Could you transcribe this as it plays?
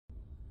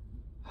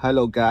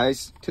Hello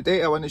guys,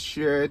 today I want to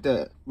share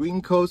the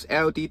WINECO's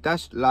LED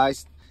dash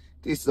lights.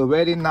 This is a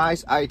very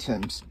nice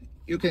item.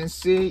 You can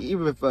see it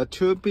with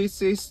two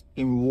pieces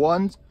in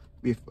one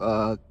with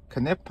a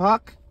connect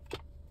plug,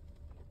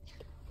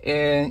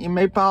 and it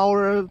may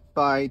power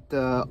by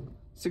the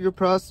circuit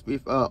plus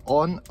with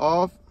on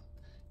off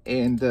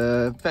and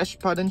the flash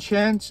button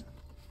change.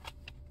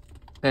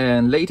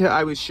 And later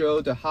I will show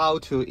the how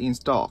to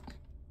install.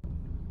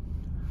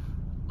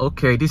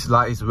 Okay, this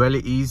light is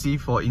very easy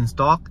for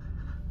install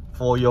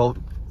for your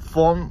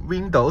phone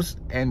windows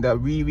and the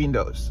Wii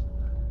windows.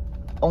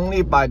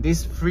 Only by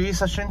this 3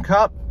 suction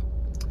cup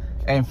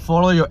and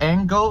follow your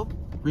angle,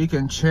 we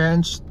can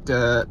change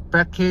the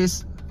back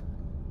case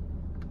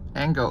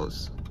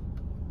angles.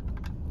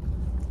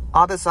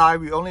 Other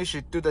side, we only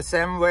should do the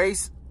same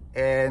ways,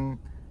 and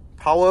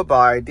power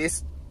by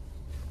this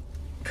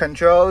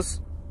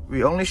controls,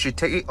 we only should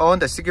take it on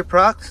the circuit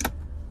plug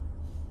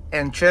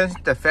and change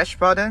the flash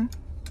button.